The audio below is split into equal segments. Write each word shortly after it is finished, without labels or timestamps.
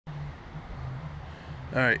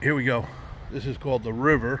All right, here we go. This is called the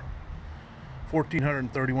River.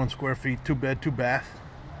 1,431 square feet, 2-bed, 2-bath.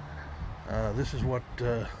 This is what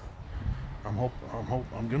I'm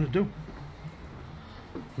gonna do.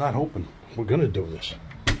 Not hoping, we're gonna do this.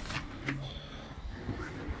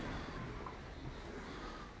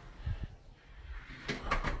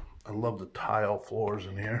 I love the tile floors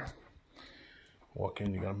in here. Walk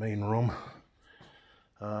in, you got a main room.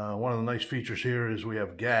 One of the nice features here is we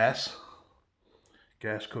have gas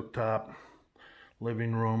cooktop,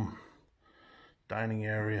 living room, dining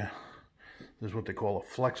area. This is what they call a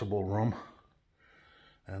flexible room,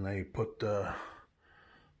 and they put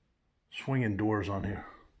swinging doors on here.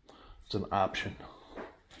 It's an option.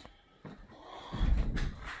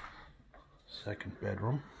 Second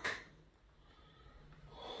bedroom,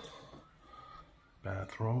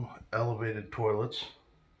 bathroom, elevated toilets.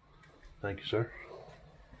 Thank you, sir.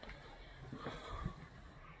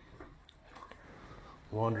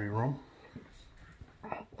 Laundry room.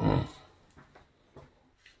 And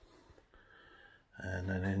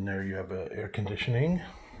then in there you have air conditioning.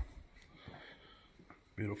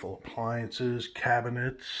 Beautiful appliances,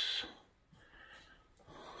 cabinets.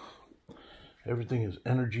 Everything is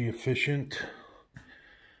energy efficient.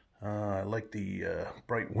 I like the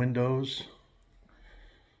bright windows,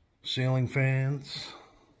 ceiling fans.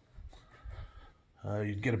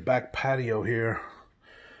 You'd get a back patio here,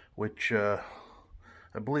 which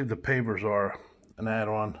I believe the pavers are an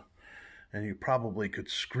add-on, and you probably could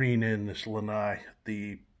screen in this lanai.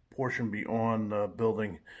 The portion beyond the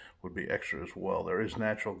building would be extra as well. There is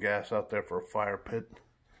natural gas out there for a fire pit.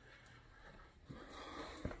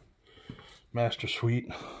 Master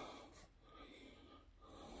suite.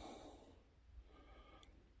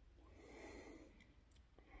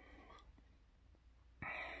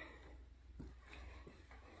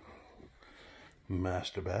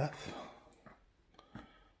 Master bath.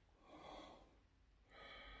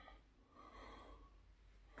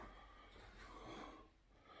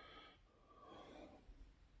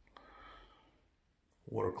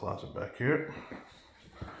 Water closet back here.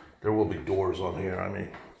 There will be doors on here. I mean,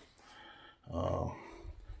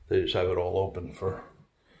 they just have it all open for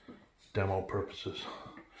demo purposes.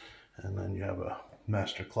 And then you have a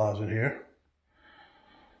master closet here.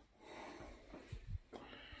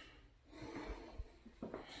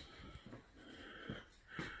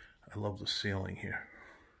 I love the ceiling here.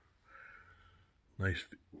 Nice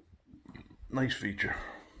feature.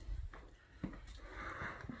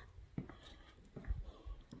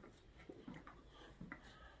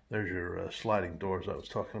 There's your sliding doors I was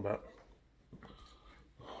talking about.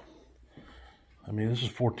 I mean, this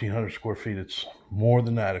is 1,400 square feet. It's more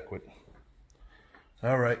than adequate.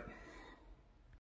 All right.